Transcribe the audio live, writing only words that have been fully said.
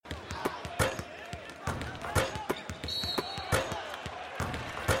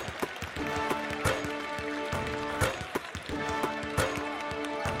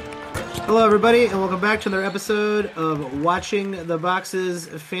Hello, everybody, and welcome back to another episode of Watching the Boxes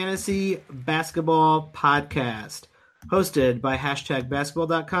Fantasy Basketball Podcast, hosted by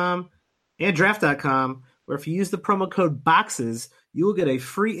 #basketball.com and draft.com, where if you use the promo code BOXES, you will get a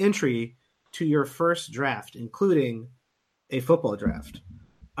free entry to your first draft, including a football draft.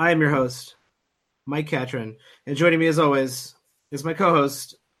 I am your host, Mike Catron, and joining me as always is my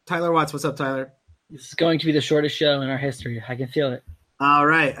co-host, Tyler Watts. What's up, Tyler? This is going to be the shortest show in our history. I can feel it. All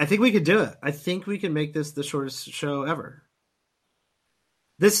right. I think we could do it. I think we can make this the shortest show ever.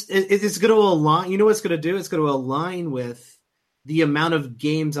 This it's going to align. You know what it's going to do? It's going to align with the amount of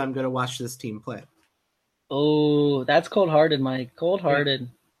games I'm going to watch this team play. Oh, that's cold-hearted, Mike. Cold-hearted.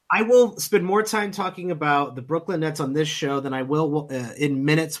 I will spend more time talking about the Brooklyn Nets on this show than I will in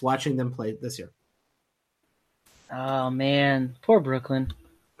minutes watching them play this year. Oh, man. Poor Brooklyn.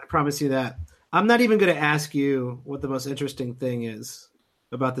 I promise you that. I'm not even going to ask you what the most interesting thing is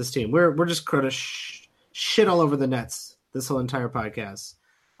about this team. We're just going to shit all over the Nets this whole entire podcast.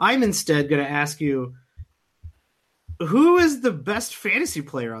 I'm instead going to ask you, who is the best fantasy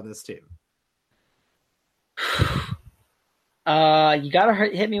player on this team? You got to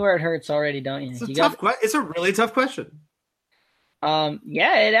hit me where it hurts already, don't you? It's a really tough question.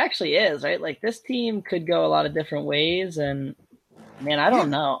 Yeah, it actually is, right? Like, this team could go a lot of different ways, and man, I don't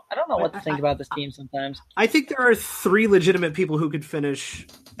know. I don't know what to think about this team sometimes. I think there are three legitimate people who could finish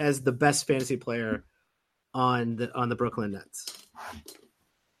as the best fantasy player on the Brooklyn Nets.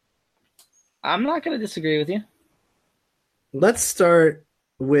 I'm not going to disagree with you. Let's start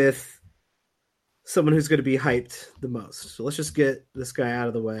with someone who's going to be hyped the most. So let's just get this guy out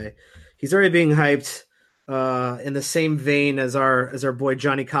of the way. He's already being hyped in the same vein as our boy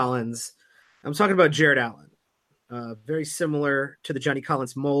Johnny Collins. I'm talking about Jarrett Allen. Very similar to the Johnny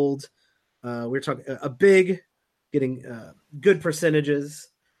Collins mold. We're talking a big, getting good percentages,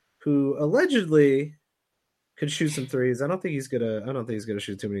 who allegedly could shoot some threes. I don't think he's gonna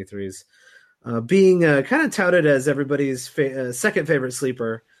shoot too many threes. Being kind of touted as everybody's second favorite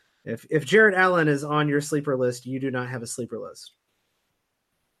sleeper. If Jarrett Allen is on your sleeper list, you do not have a sleeper list.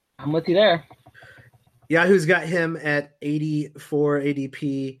 I'm with you there. Yahoo's got him at 84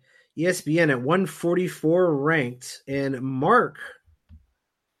 ADP. ESPN at 144 ranked, and Mark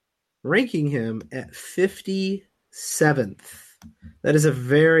ranking him at 57th. That is a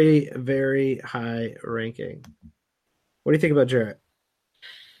very, very high ranking. What do you think about Jarrett?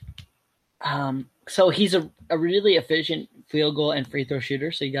 So he's a really efficient field goal and free throw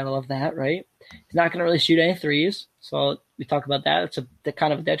shooter, so you got to love that, right? He's not going to really shoot any threes, so we talk about that. It's a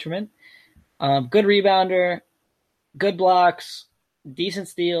kind of a detriment. Good rebounder, good blocks, decent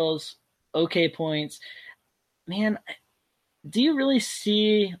steals, okay points. Man, do you really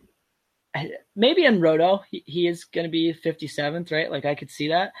see – maybe in Roto he is going to be 57th, right? Like, I could see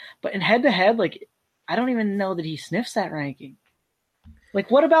that. But in head-to-head, like, I don't even know that he sniffs that ranking.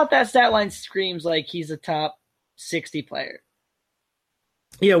 Like, what about that stat line screams like he's a top 60 player?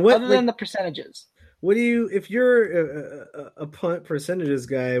 Yeah, other than the percentages. What do you – if you're a punt percentages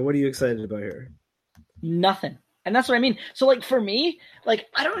guy, what are you excited about here? Nothing. And that's what I mean. So, like, for me, like,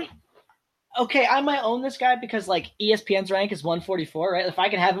 okay, I might own this guy because, like, ESPN's rank is 144, right? If I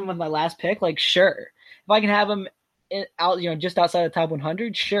can have him with my last pick, like, sure. If I can have him just outside the top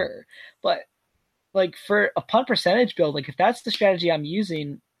 100, sure. But, like, for a punt percentage build, like, if that's the strategy I'm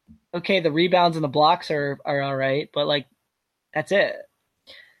using, okay, the rebounds and the blocks are all right, but, like, that's it.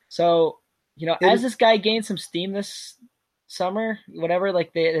 So, as this guy gains some steam this summer, whatever,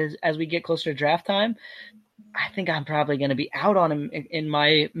 like, as we get closer to draft time, I think I'm probably going to be out on him in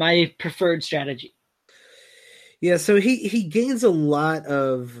my preferred strategy. Yeah, so he gains a lot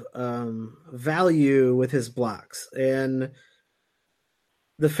of value with his blocks, and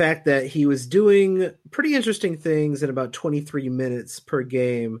the fact that he was doing pretty interesting things in about 23 minutes per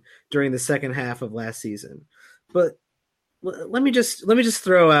game during the second half of last season. But let me just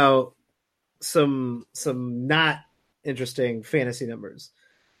throw out some not interesting fantasy numbers.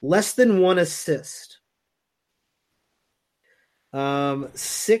 Less than one assist.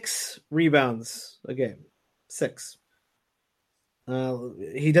 6 rebounds a game. 6.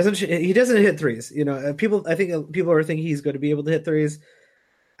 He doesn't hit threes. I think people are thinking he's going to be able to hit threes.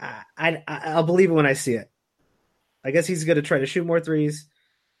 I'll believe it when I see it. I guess he's going to try to shoot more threes.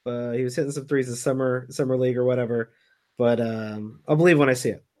 He was hitting some threes in summer league or whatever. But I'll believe when I see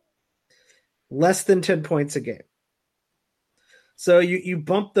it. Less than 10 points a game. So you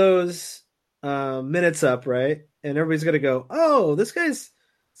bump those minutes up, right? And everybody's going to go, oh, this guy's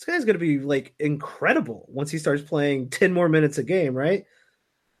going to be like incredible once he starts playing 10 more minutes a game, right?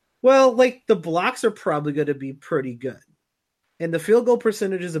 Well, like the blocks are probably going to be pretty good. And the field goal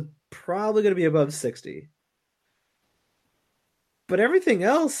percentage is probably going to be above 60. But everything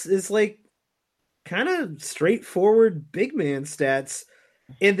else is like kind of straightforward big man stats,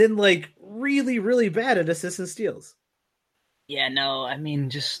 and then like really, really bad at assists and steals. Yeah, no, I mean,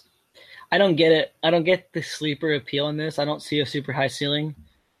 just I don't get it. I don't get the sleeper appeal in this. I don't see a super high ceiling.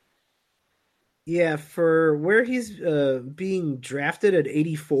 Yeah, for where he's being drafted at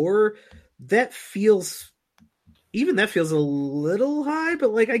 84, that feels that feels a little high,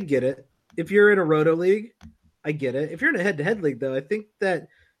 but like I get it. If you're in a roto league, I get it. If you're in a head-to-head league, though, I think that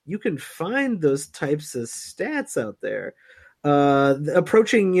you can find those types of stats out there.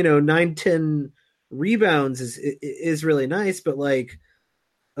 Approaching, 9-10 rebounds is really nice, but like,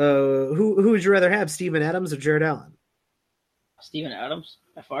 who would you rather have, Steven Adams or Jared Allen? Steven Adams,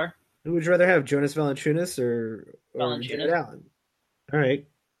 by far. Who would you rather have, Jonas Valanciunas or Valanciunas. Jared Allen? All right,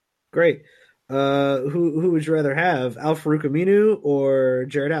 great. Who would you rather have, Al-Farouq Aminu or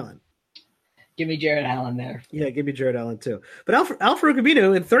Jared Allen? Give me Jared Allen there. Yeah, give me Jared Allen too. But Al-Farouq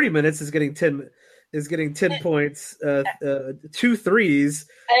Aminu in 30 minutes is getting 10 points, 2 threes,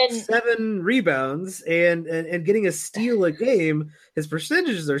 And 7 rebounds, and getting a steal a game. His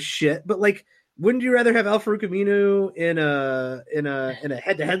percentages are shit, but like, wouldn't you rather have Al-Farouq Aminu in a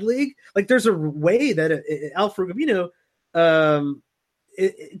head-to-head league? Like, there's a way that Al-Farouq Aminu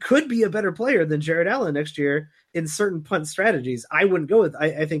it could be a better player than Jared Allen next year in certain punt strategies. I wouldn't go with.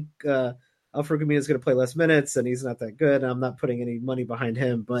 I think Al-Farouq Aminu is going to play less minutes, and he's not that good. I'm not putting any money behind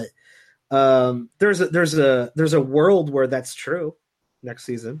him, but there's a world where that's true next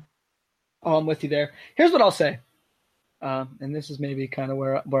season. Oh, I'm with you there. Here's what I'll say, and this is maybe kind of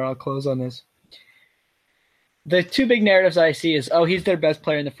where I'll close on this. The two big narratives I see is, he's their best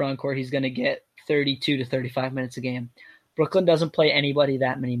player in the front court. He's going to get 32 to 35 minutes a game. Brooklyn doesn't play anybody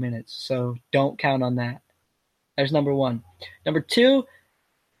that many minutes, so don't count on that. There's number one. Number two,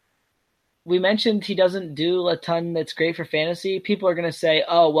 we mentioned he doesn't do a ton that's great for fantasy. People are going to say, he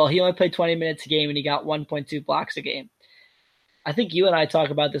only played 20 minutes a game and he got 1.2 blocks a game. I think you and I talk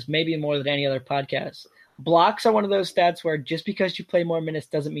about this maybe more than any other podcast. Blocks are one of those stats where just because you play more minutes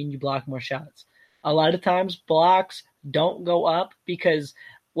doesn't mean you block more shots. A lot of times blocks don't go up because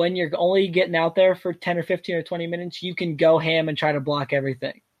when you're only getting out there for 10 or 15 or 20 minutes, you can go ham and try to block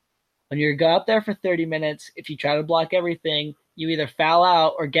everything. When you go out there for 30 minutes, if you try to block everything, you either foul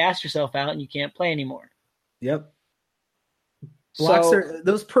out or gas yourself out and you can't play anymore. Yep. Blocks are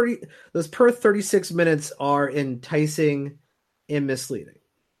those per 36 minutes are enticing and misleading.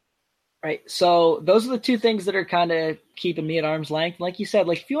 Right. So those are the two things that are kind of keeping me at arm's length. Like you said,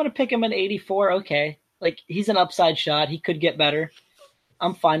 like if you want to pick him at 84, okay. Like he's an upside shot. He could get better.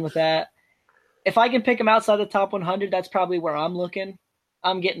 I'm fine with that. If I can pick him outside the top 100, that's probably where I'm looking.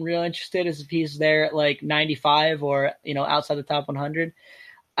 I'm getting real interested as if he's there at like 95 or, outside the top 100.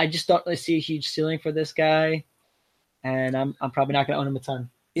 I just don't really see a huge ceiling for this guy, and I'm probably not going to own him a ton.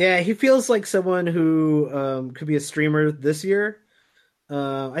 Yeah, he feels like someone who could be a streamer this year.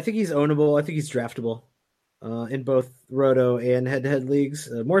 I think he's ownable. I think he's draftable in both roto and head-to-head leagues,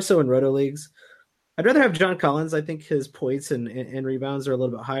 more so in roto leagues. I'd rather have John Collins. I think his points and rebounds are a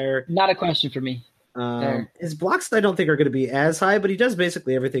little bit higher. Not a question for me. His blocks I don't think are going to be as high, but he does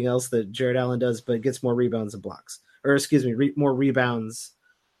basically everything else that Jared Allen does, but gets more rebounds and blocks. Or excuse me, more rebounds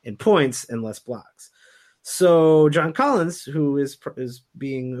and points and less blocks. So John Collins, who is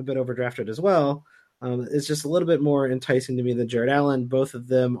being a bit overdrafted as well, is just a little bit more enticing to me than Jared Allen. Both of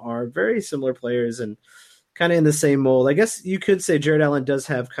them are very similar players and kind of in the same mold. I guess you could say Jared Allen does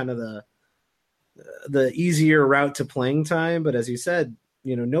have kind of the easier route to playing time, but as you said,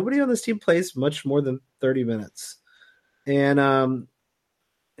 nobody on this team plays much more than 30 minutes. And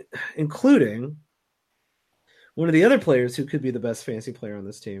including one of the other players who could be the best fantasy player on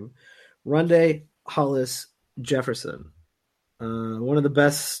this team, Rondae Hollis Jefferson, one of the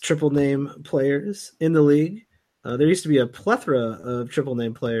best triple name players in the league. There used to be a plethora of triple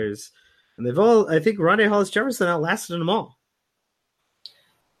name players, and I think Rondae Hollis Jefferson outlasted them all.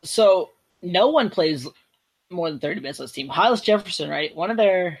 So no one plays more than 30 minutes on this team. Hollis Jefferson, right? One of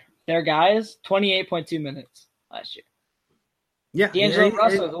their guys, 28.2 minutes last year. Yeah. D'Angelo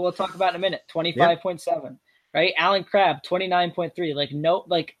Russell, who we'll talk about in a minute, 25.7. Yep. Right? Allen Crabbe,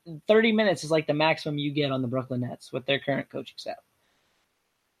 29.3. 30 minutes is like the maximum you get on the Brooklyn Nets with their current coaching staff.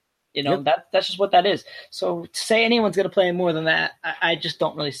 Yep. That's just what that is. So to say anyone's going to play more than that, I just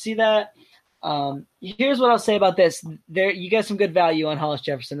don't really see that. Here's what I'll say about this. There, you get some good value on Hollis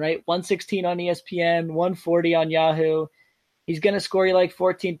Jefferson, right? 116 on ESPN, 140 on Yahoo. He's going to score you like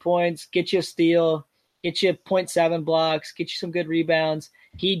 14 points, get you a steal, get you 0.7 blocks, get you some good rebounds.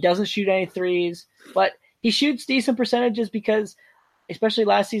 He doesn't shoot any threes, but he shoots decent percentages because especially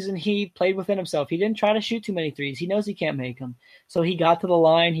last season, he played within himself. He didn't try to shoot too many threes. He knows he can't make them. So he got to the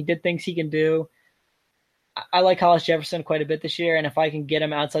line. He did things he can do. I like Hollis Jefferson quite a bit this year, and if I can get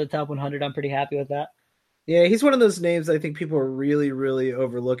him outside the top 100, I'm pretty happy with that. Yeah, he's one of those names I think people are really, really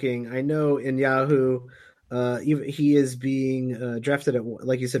overlooking. I know in Yahoo, he is being drafted at,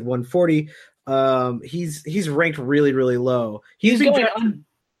 like you said, 140. He's ranked really, really low. He's being going drafted,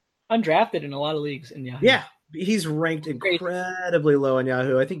 undrafted in a lot of leagues in Yahoo. yeah, he's ranked incredibly low on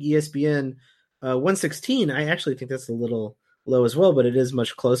Yahoo. I think ESPN 116. I actually think that's a little low as well, but it is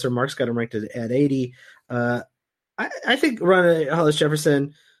much closer. Mark's got him ranked at 80. I think Ron Hollis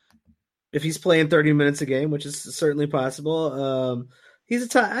Jefferson, if he's playing 30 minutes a game, which is certainly possible, he's a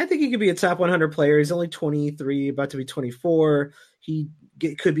top. I think he could be a top 100 player. He's only 23, about to be 24.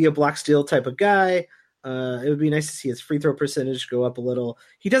 Could be a block steal type of guy. It would be nice to see his free throw percentage go up a little.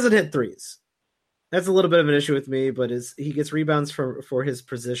 He doesn't hit threes. That's a little bit of an issue with me, but he gets rebounds for his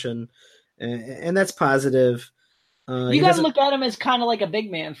position, and that's positive. You got to look at him as kind of like a big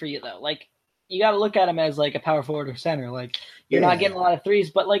man for you, though. Like, you got to look at him as like a power forward or center. Like, you're not getting a lot of threes,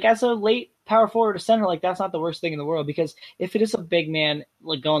 but like as a late power forward or center, like that's not the worst thing in the world, because if it is a big man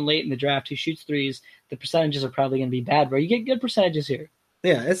like going late in the draft who shoots threes, the percentages are probably going to be bad, bro. You get good percentages here.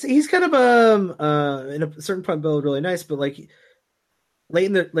 Yeah, he's kind of in a certain point build really nice, but like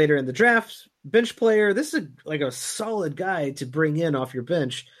later in the draft, bench player. This is like a solid guy to bring in off your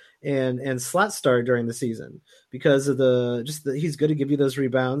bench and slot start during the season because of he's good to give you those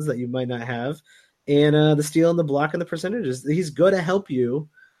rebounds that you might not have, and the steal and the block and the percentages. He's good to help you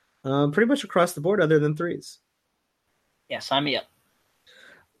pretty much across the board, other than threes. Yeah, sign me up.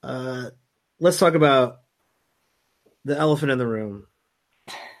 Let's talk about the elephant in the room.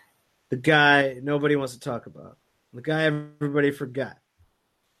 The guy nobody wants to talk about. The guy everybody forgot.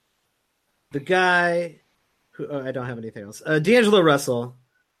 The guy who I don't have anything else. D'Angelo Russell,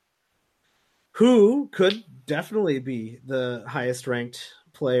 who could definitely be the highest ranked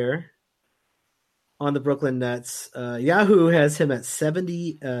player on the Brooklyn Nets. Yahoo has him at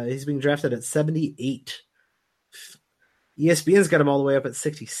 70. He's being drafted at 78. ESPN's got him all the way up at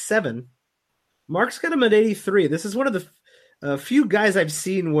 67. Mark's got him at 83. This is one of the few guys I've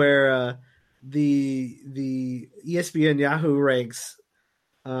seen where the ESPN Yahoo ranks,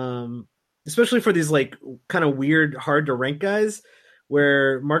 especially for these like kind of weird, hard to rank guys,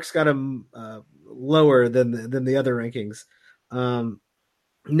 where Mark's got him lower than the other rankings.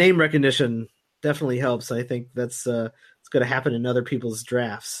 Name recognition definitely helps. I think it's going to happen in other people's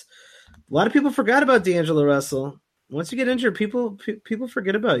drafts. A lot of people forgot about D'Angelo Russell. Once you get injured, people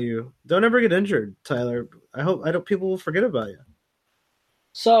forget about you. Don't ever get injured, Tyler. I don't. People will forget about you.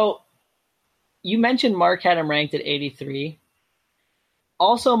 So, you mentioned Mark had him ranked at 83.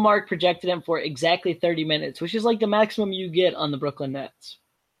 Also, Mark projected him for exactly 30 minutes, which is like the maximum you get on the Brooklyn Nets.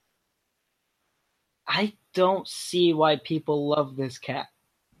 I don't see why people love this cat.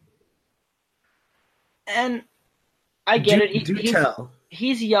 And I get it.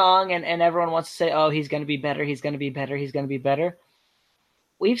 He's young, and everyone wants to say, oh, he's going to be better, he's going to be better, he's going to be better.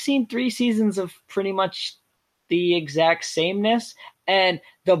 We've seen 3 seasons of pretty much the exact sameness, and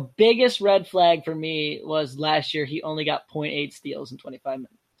the biggest red flag for me was last year he only got 0.8 steals in 25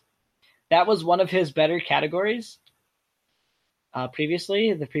 minutes. That was one of his better categories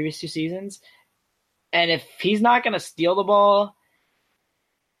previously, the previous 2 seasons. And if he's not going to steal the ball,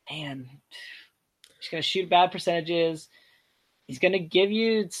 man, he's going to shoot bad percentages. He's going to give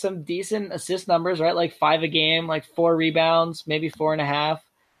you some decent assist numbers, right? Like 5 a game, like 4 rebounds, maybe 4.5.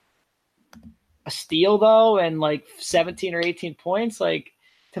 A steal, though, and like 17 or 18 points, like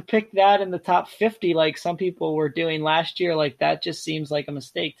to pick that in the top 50, like some people were doing last year, like that just seems like a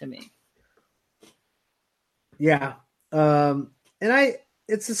mistake to me. Yeah.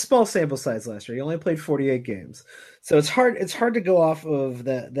 It's a small sample size last year. He only played 48 games. So it's hard to go off of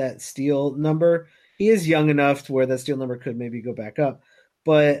that steal number. He is young enough to where that steal number could maybe go back up.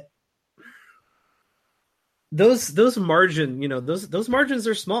 But those margins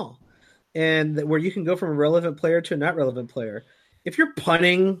are small. And where you can go from a relevant player to a not relevant player. If you're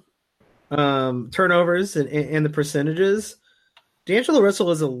punting turnovers and the percentages, D'Angelo Russell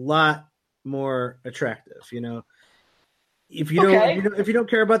is a lot more attractive, you know. If you don't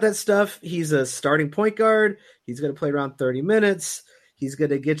care about that stuff, he's a starting point guard. He's going to play around 30 minutes. He's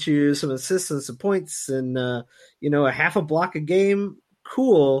going to get you some assists and some points and a half a block a game.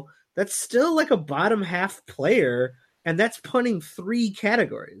 Cool. That's still like a bottom half player, and that's punting 3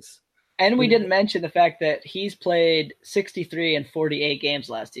 categories. And we didn't mention the fact that he's played 63 and 48 games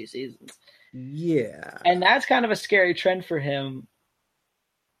last 2 seasons. Yeah. And that's kind of a scary trend for him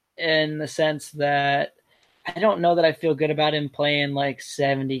in the sense that I don't know that I feel good about him playing like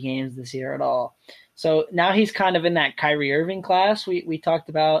 70 games this year at all. So now he's kind of in that Kyrie Irving class we talked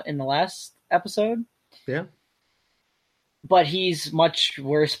about in the last episode. Yeah. But he's much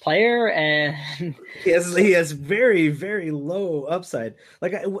worse player, and He has very, very low upside.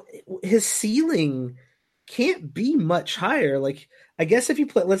 Like his ceiling can't be much higher. Like I guess if you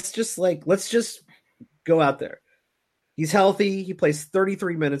play, let's just go out there. He's healthy. He plays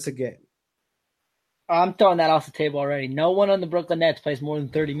 33 minutes a game. I'm throwing that off the table already. No one on the Brooklyn Nets plays more than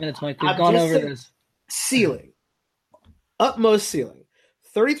 30 minutes, Mike. We've I'm gone just over saying, this. ceiling, utmost ceiling,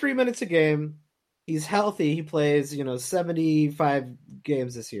 33 minutes a game. He's healthy. He plays, 75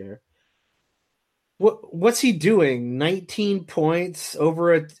 games this year. What's he doing? 19 points,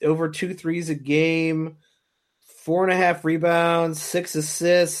 over 2 threes a game, 4.5 rebounds, 6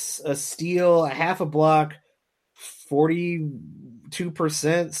 assists, a steal, a half a block,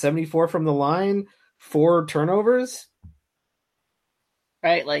 42%, 74 from the line, 4 turnovers.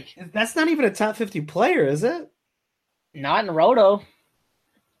 Right? Like, That's not even a top 50 player, is it? not in Roto.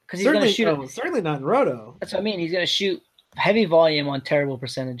 Because he's going to shoot. Certainly not in Roto. That's what I mean. He's going to shoot heavy volume on terrible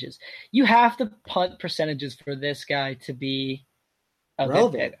percentages. You have to punt percentages for this guy to be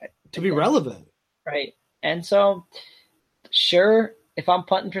relevant. Relevant. Right. And so, sure, if I'm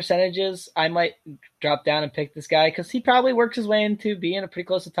punting percentages, I might drop down and pick this guy because he probably works his way into being a pretty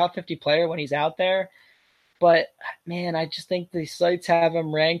close to top 50 player when he's out there. But, man, I just think the sites have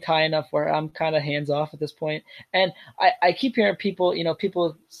him ranked high enough where I'm kind of hands off at this point. And I keep hearing people,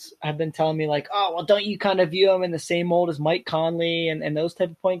 people have been telling me like, oh, well, don't you kind of view him in the same mold as Mike Conley and those type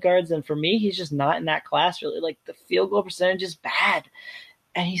of point guards? And for me, he's just not in that class really. Like the field goal percentage is bad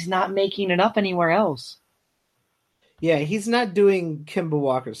and he's not making it up anywhere else. Yeah, he's not doing Kemba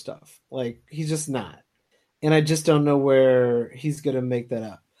Walker stuff. Like, he's just not. And I just don't know where he's going to make that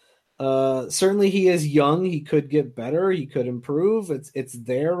up. Certainly he is young. He could get better. He could improve. It's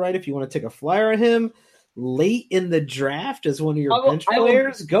there, right? If you want to take a flyer on him late in the draft as one of your bench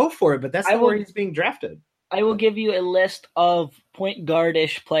players, go for it. But that's not where he's being drafted. I will give you a list of point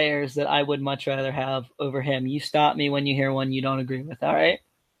guard-ish players that I would much rather have over him. You stop me when you hear one you don't agree with, all right?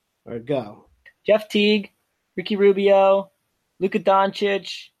 All right, go. Jeff Teague, Ricky Rubio, Luka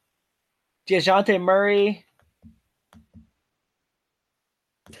Doncic, DeJounte Murray,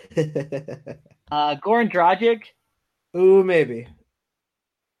 Goran Dragic. Ooh, maybe.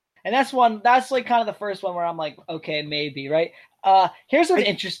 And that's like kind of the first one where I'm like, okay, maybe, right? Here's an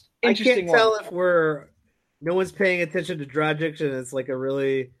interesting one. I can't tell if no one's paying attention to Dragic and it's like a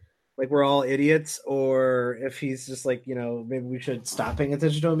really, like we're all idiots, or if he's just like, maybe we should stop paying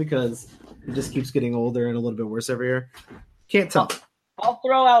attention to him because he just keeps getting older and a little bit worse every year. Can't tell. I'll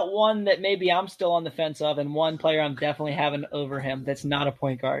throw out one that maybe I'm still on the fence of and one player I'm definitely having over him that's not a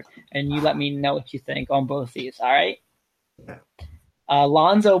point guard. And you let me know what you think on both these, all right? Yeah.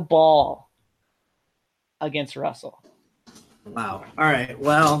 Lonzo Ball against Russell. Wow. All right.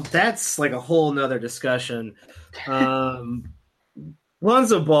 Well, that's like a whole nother discussion.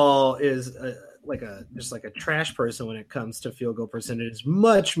 Lonzo Ball is just like a trash person when it comes to field goal percentage.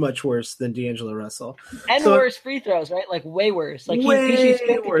 Much, much worse than D'Angelo Russell. And worse free throws, right? Like way worse. Like way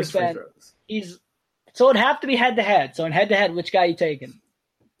worse free throws. So it'd have to be head to head. So in head to head, which guy are you taking?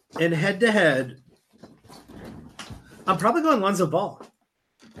 In head to head, I'm probably going Lonzo Ball.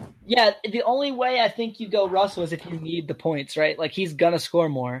 Yeah, the only way I think you go Russell is if you need the points, right? Like he's gonna score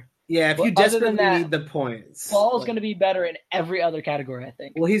more. Yeah, if you desperately need the points. Ball's going to be better in every other category, I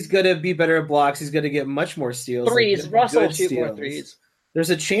think. Well, he's going to be better at blocks. He's going to get much more steals. Threes. Russell will shoot more threes.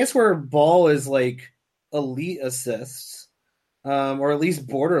 There's a chance where Ball is like elite assists, or at least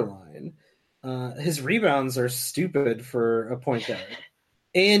borderline. His rebounds are stupid for a point guard.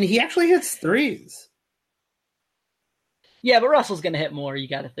 And he actually hits threes. Yeah, but Russell's going to hit more, you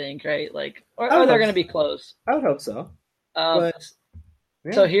got to think, right? Like, or they're going to be close. I would hope so.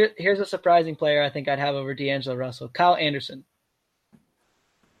 Yeah. So here's a surprising player I think I'd have over D'Angelo Russell, Kyle Anderson.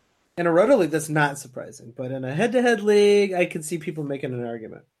 In a roto league, that's not surprising, but in a head-to-head league, I can see people making an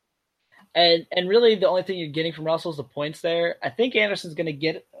argument. And really, the only thing you're getting from Russell is the points there. I think Anderson's going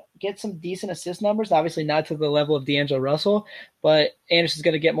to get some decent assist numbers. Obviously, not to the level of D'Angelo Russell, but Anderson's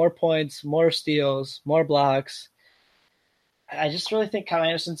going to get more points, more steals, more blocks. I just really think Kyle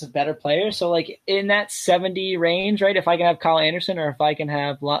Anderson's a better player. So, like, in that 70 range, right, if I can have Kyle Anderson or if I can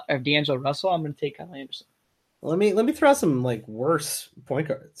have D'Angelo Russell, I'm going to take Kyle Anderson. Let me throw out some, like, worse point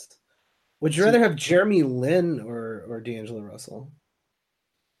guards. Would you rather have Jeremy Lin or D'Angelo Russell?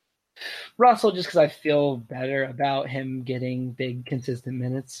 Russell, just because I feel better about him getting big, consistent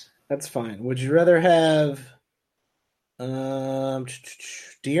minutes. That's fine. Would you rather have De'Aaron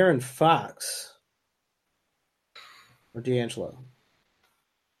Fox or D'Angelo?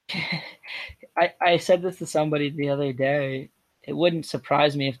 I said this to somebody the other day. It wouldn't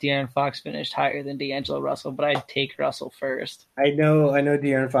surprise me if De'Aaron Fox finished higher than D'Angelo Russell, but I'd take Russell first. I know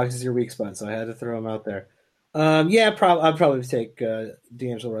De'Aaron Fox is your weak spot, so I had to throw him out there. Yeah, I'd probably take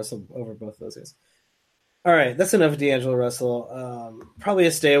D'Angelo Russell over both those guys. All right, that's enough of D'Angelo Russell. Probably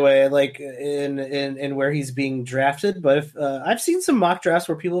a stay away, like in where he's being drafted. But if I've seen some mock drafts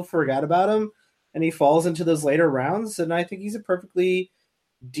where people forgot about him, and he falls into those later rounds, and I think he's a perfectly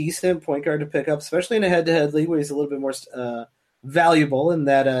decent point guard to pick up, especially in a head-to-head league where he's a little bit more valuable in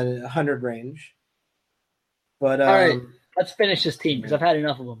that 100 range. But All right, let's finish this team because I've had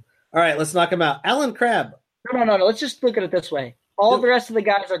enough of them. All right, let's knock him out. Allen Crabbe. No. Let's just look at it this way. All the rest of the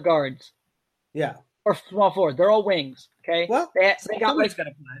guys are guards. Yeah. Or small forward. They're all wings. Okay. Well, they got like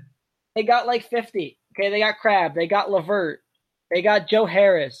gonna play. They got like 50. Okay. They got Crabbe. They got LeVert. They got Joe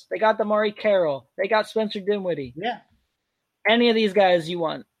Harris. They got Damari Carroll. They got Spencer Dinwiddie. Yeah. Any of these guys you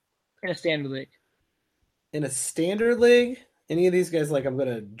want in a standard league? In a standard league, any of these guys like I'm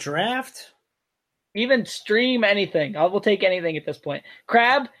gonna draft. Even stream anything. I will take anything at this point.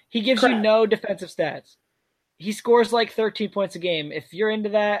 Crabbe, he gives you no defensive stats. He scores like 13 points a game. If you're into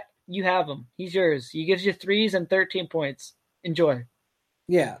that, you have him. He's yours. He gives you threes and 13 points. Enjoy.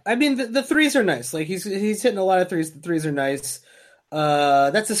 Yeah, I mean the threes are nice. Like he's hitting a lot of threes. The threes are nice.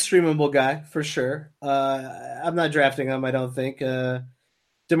 That's a streamable guy for sure. I'm not drafting him. I don't think.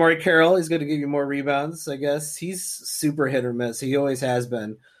 DeMarre Carroll is going to give you more rebounds. I guess he's super hit or miss. He always has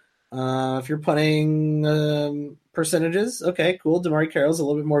been. If you're punting percentages, okay, cool. DeMarre Carroll's a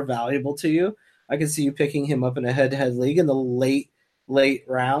little bit more valuable to you. I can see you picking him up in a head-to-head league in the late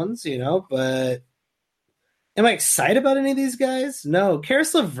rounds, but am I excited about any of these guys? No.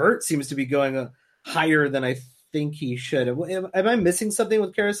 Caris LeVert seems to be going higher than I think he should. Am I missing something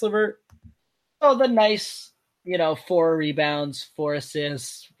with Caris LeVert? Oh, the nice, 4 rebounds, 4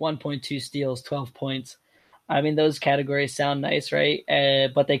 assists, 1.2 steals, 12 points. I mean, those categories sound nice, right?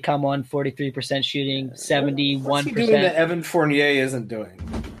 But they come on 43% shooting, 71%. What's he doing that Evan Fournier isn't doing?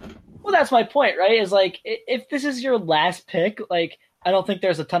 Well, that's my point, right? Is like, if this is your last pick, like, I don't think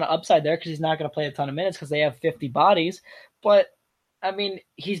there's a ton of upside there because he's not going to play a ton of minutes because they have 50 bodies. But, I mean,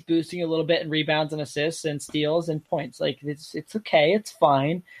 he's boosting a little bit in rebounds and assists and steals and points. Like, it's okay. It's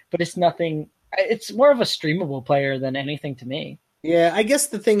fine. But it's nothing. It's more of a streamable player than anything to me. Yeah, I guess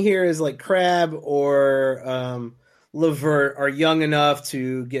the thing here is like Crabbe or LeVert are young enough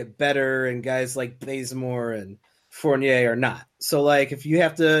to get better, and guys like Bazemore and Fournier are not. So, like, if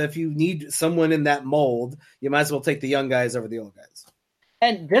you need someone in that mold, you might as well take the young guys over the old guys.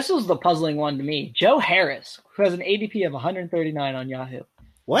 And this was the puzzling one to me. Joe Harris, who has an ADP of 139 on Yahoo.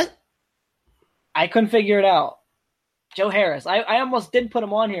 What? I couldn't figure it out. Joe Harris. I almost didn't put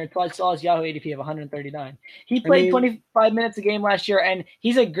him on here until I saw his Yahoo ADP of 139. He played 25 minutes a game last year, and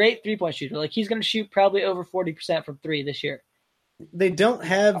he's a great three-point shooter. Like, he's going to shoot probably over 40% from three this year. They don't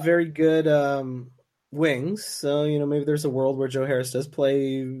have very good wings, so, maybe there's a world where Joe Harris does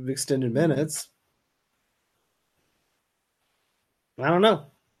play extended minutes. I don't know.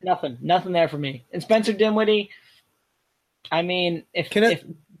 Nothing there for me. And Spencer Dinwiddie, I mean, if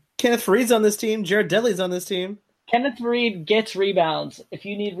Kenneth Faried's on this team, Jared Dudley's on this team. Kenneth Faried gets rebounds. If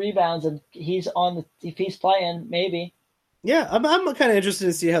you need rebounds and if he's playing, maybe. Yeah, I'm kind of interested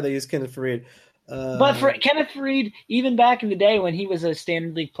to see how they use Kenneth Faried. But for Kenneth Faried, even back in the day when he was a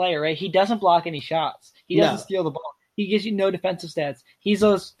standard league player, right? He doesn't block any shots. He doesn't steal the ball. He gives you no defensive stats. He's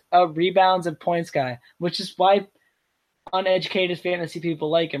a rebounds and points guy, which is why uneducated fantasy people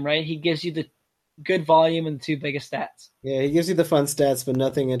like him, right? He gives you the good volume and the two biggest stats. Yeah, he gives you the fun stats, but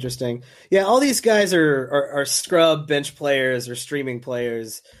nothing interesting. Yeah, all these guys are scrub bench players or streaming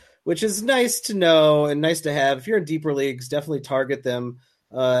players, which is nice to know and nice to have. If you're in deeper leagues, definitely target them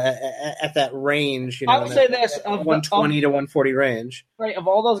at that range. I would say this: of 120 to 140 range. Right, of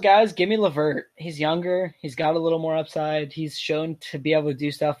all those guys, give me LeVert. He's younger. He's got a little more upside. He's shown to be able to do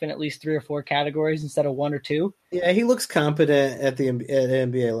stuff in at least 3 or 4 categories instead of 1 or 2. Yeah, he looks competent at the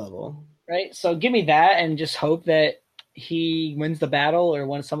NBA level. Right, so give me that and just hope that he wins the battle, or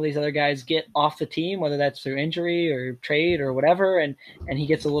when some of these other guys get off the team, whether that's through injury or trade or whatever, and he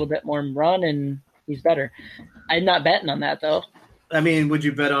gets a little bit more run and he's better. I'm not betting on that, though. I mean, would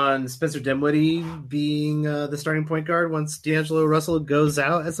you bet on Spencer Dinwiddie being the starting point guard once D'Angelo Russell goes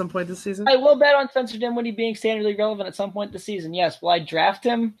out at some point this season? I will bet on Spencer Dinwiddie being standard league relevant at some point this season, yes. Will I draft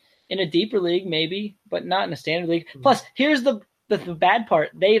him in a deeper league? Maybe, but not in a standard league. Plus, here's the bad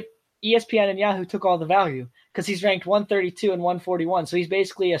part. ESPN and Yahoo took all the value because he's ranked 132 and 141. So he's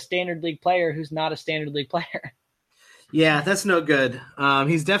basically a standard league player who's not a standard league player. Yeah, that's no good.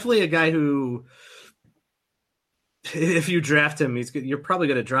 He's definitely a guy who If you draft him, you're probably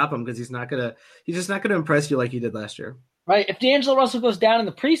going to drop him because he's just not going to impress you like he did last year. Right. If D'Angelo Russell goes down in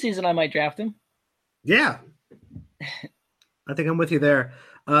the preseason, I might draft him. Yeah. I think I'm with you there.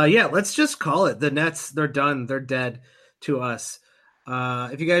 Yeah, let's just call it. The Nets, they're done. They're dead to us.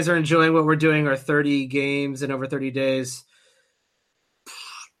 If you guys are enjoying what we're doing, our 30 games in over 30 days,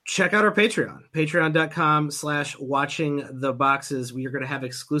 check out our Patreon, patreon.com/watchingtheboxes. We are going to have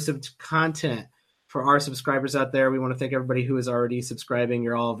exclusive content for our subscribers out there. We want to thank everybody who is already subscribing.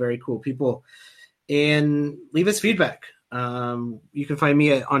 You're all very cool people. And leave us feedback. You can find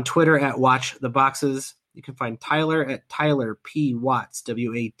me on Twitter at WatchTheBoxes. You can find Tyler at Tyler P. Watts,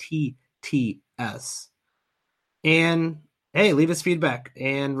 WATTS. And hey, leave us feedback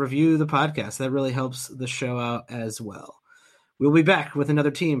and review the podcast. That really helps the show out as well. We'll be back with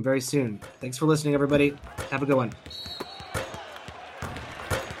another team very soon. Thanks for listening, everybody. Have a good one.